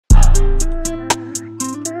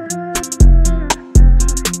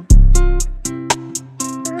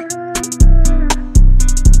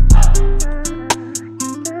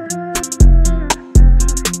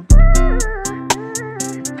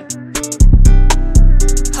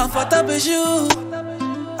How fucked up is you?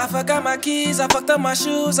 I forgot my keys, I fucked up my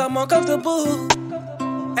shoes, I'm uncomfortable.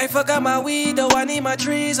 Ain't forgot my weed, though I need my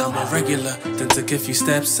trees. I'm a regular, then took a few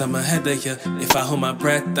steps, I'm ahead of ya. If I hold my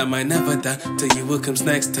breath, I might never die. Tell you what comes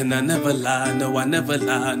next, and I never lie. No, I never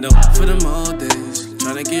lie, no. For them old days,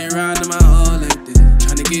 tryna get around to my whole like this,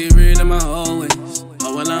 tryna get rid of my old ways.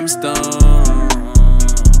 Oh, well, I'm stoned.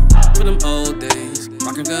 For them old days,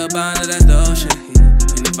 rockin' goodbye to that dope shit.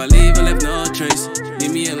 And if I leave, I left no trace.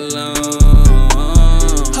 Leave me alone.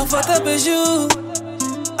 How fucked up is you?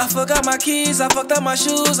 I forgot my keys, I fucked up my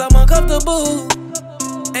shoes, I'm uncomfortable.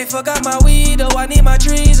 Ain't forgot my weed, though I need my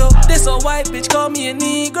trees. Oh, this old white bitch call me a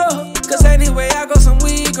Negro. Cause anyway I go some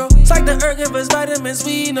weed grow. It's like the earth give us vitamins,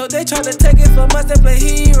 we know. They tryna take it from us, they play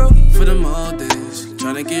hero. For them old days,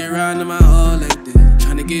 tryna get around to my whole like this,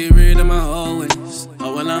 tryna get rid of my old ways.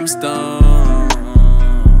 Oh, well, I'm stoned.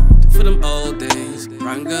 For them old days,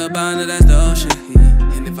 rockin' goodbye to that dope shit.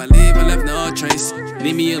 And if I leave, I left no trace.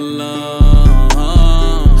 Leave me alone.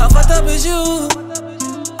 How fucked up is you?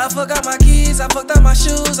 I forgot my keys, I fucked up my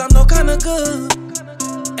shoes, I'm no kinda good.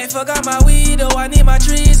 Ain't forgot my weed, though I need my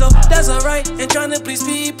trees. Oh, that's alright, ain't tryna please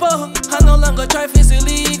people. I no longer try, it's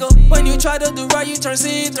illegal. When you try to do right, you turn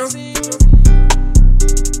see-through.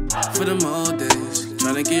 For them old days,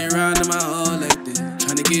 tryna get around to my whole like this,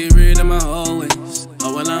 tryna get rid of my old ways.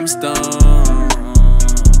 Oh, well, I'm stoned.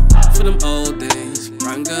 For them old days,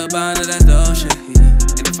 rockin' goodbye to that dope shit.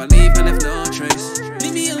 And if I leave, I left no trace.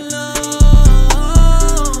 Leave me alone.